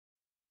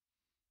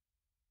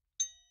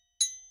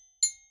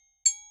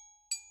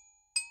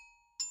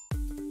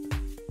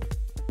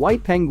Why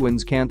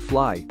penguins can't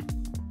fly?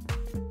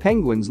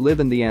 Penguins live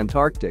in the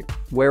Antarctic,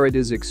 where it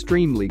is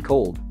extremely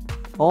cold.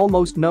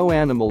 Almost no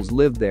animals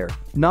live there,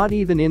 not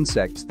even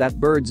insects that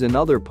birds in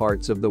other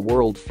parts of the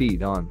world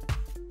feed on.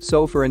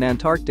 So for an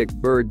Antarctic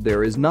bird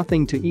there is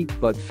nothing to eat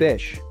but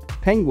fish.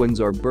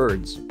 Penguins are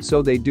birds,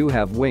 so they do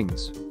have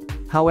wings.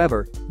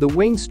 However, the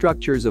wing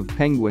structures of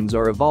penguins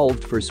are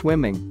evolved for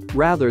swimming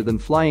rather than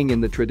flying in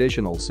the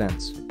traditional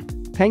sense.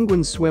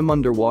 Penguins swim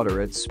underwater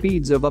at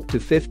speeds of up to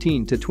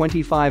 15 to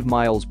 25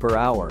 miles per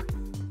hour.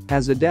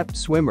 As adept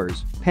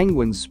swimmers,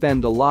 penguins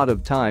spend a lot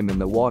of time in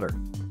the water.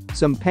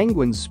 Some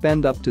penguins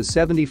spend up to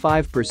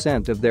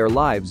 75% of their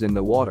lives in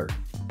the water.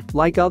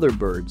 Like other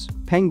birds,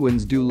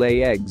 penguins do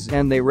lay eggs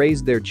and they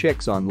raise their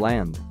chicks on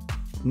land.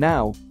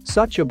 Now,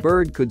 such a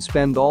bird could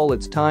spend all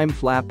its time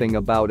flapping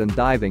about and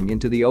diving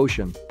into the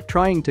ocean,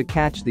 trying to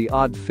catch the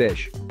odd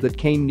fish that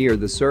came near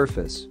the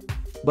surface.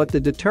 But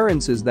the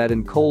deterrence is that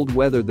in cold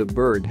weather the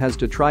bird has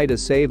to try to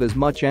save as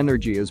much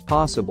energy as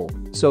possible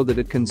so that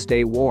it can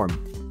stay warm.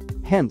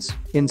 Hence,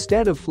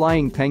 instead of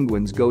flying,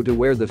 penguins go to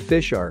where the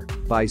fish are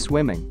by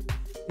swimming.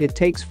 It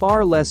takes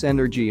far less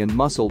energy and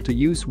muscle to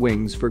use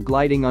wings for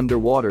gliding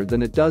underwater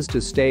than it does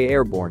to stay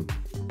airborne.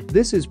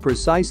 This is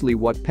precisely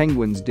what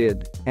penguins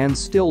did and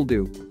still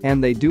do,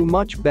 and they do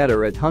much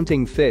better at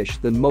hunting fish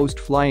than most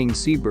flying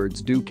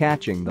seabirds do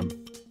catching them.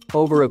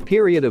 Over a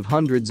period of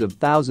hundreds of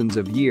thousands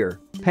of years,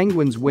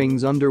 penguins'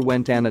 wings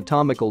underwent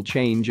anatomical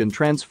change and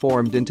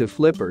transformed into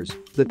flippers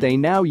that they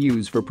now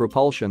use for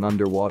propulsion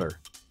underwater.